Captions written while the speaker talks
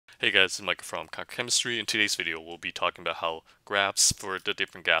Hey guys, it's Mike from Conquer Chemistry. In today's video, we'll be talking about how graphs for the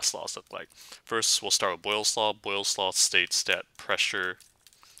different gas laws look like. First, we'll start with Boyle's Law. Boyle's Law states that pressure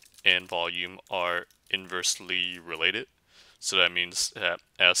and volume are inversely related. So that means that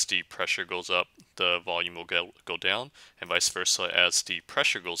as the pressure goes up, the volume will go down, and vice versa. As the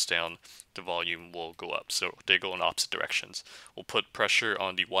pressure goes down, the volume will go up. So they go in opposite directions. We'll put pressure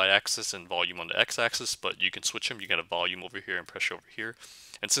on the y-axis and volume on the x-axis, but you can switch them. You got a volume over here and pressure over here.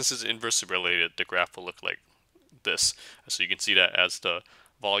 And since it's inversely related, the graph will look like this. So you can see that as the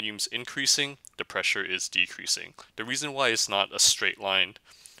volume's increasing, the pressure is decreasing. The reason why it's not a straight line,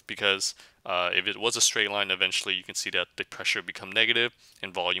 because if it was a straight line, eventually you can see that the pressure become negative,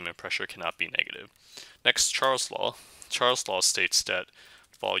 and volume and pressure cannot be negative. Next, Charles' law. Charles' law states that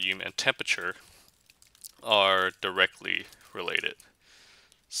volume and temperature are directly related.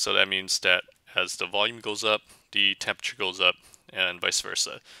 So that means that as the volume goes up, the temperature goes up, and vice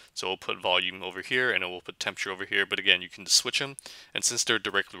versa. So we'll put volume over here and then we'll put temperature over here, but again, you can just switch them, and since they're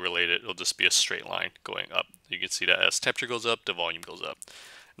directly related, it'll just be a straight line going up. You can see that as temperature goes up, the volume goes up.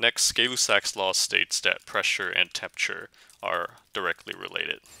 Next, Gay-Lussac's law states that pressure and temperature are directly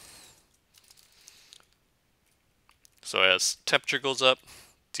related. So as temperature goes up,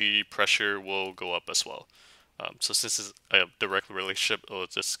 the pressure will go up as well. So since it's a direct relationship, it'll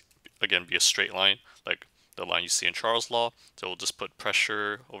just again be a straight line, like the line you see in Charles' law. So we'll just put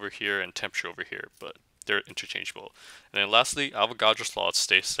pressure over here and temperature over here, but they're interchangeable. And then lastly, Avogadro's law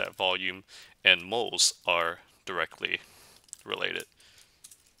states that volume and moles are directly related.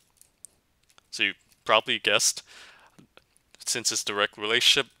 So you probably guessed, since it's direct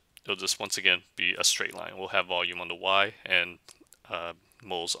relationship, it'll just once again be a straight line. We'll have volume on the y and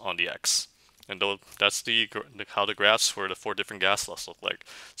moles on the x. And that's how the graphs for the 4 different gas laws look like.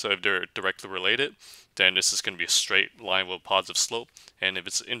 So if they're directly related, then this is going to be a straight line with a positive slope. And if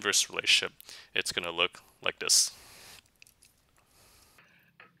it's an inverse relationship, it's going to look like this.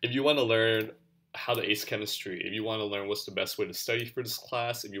 If you want to learn how to ace chemistry, if you want to learn what's the best way to study for this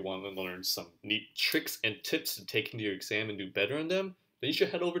class, if you want to learn some neat tricks and tips to take into your exam and do better on them, then you should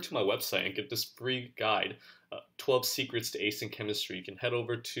head over to my website and get this free guide, 12 Secrets to Acing Chemistry. You can head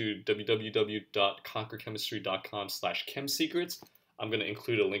over to www.conquerchemistry.com/chemsecrets. I'm going to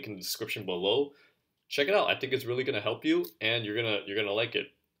include a link in the description below. Check it out. I think it's really going to help you, and you're gonna like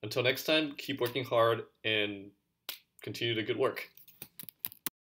it. Until next time, keep working hard and continue the good work.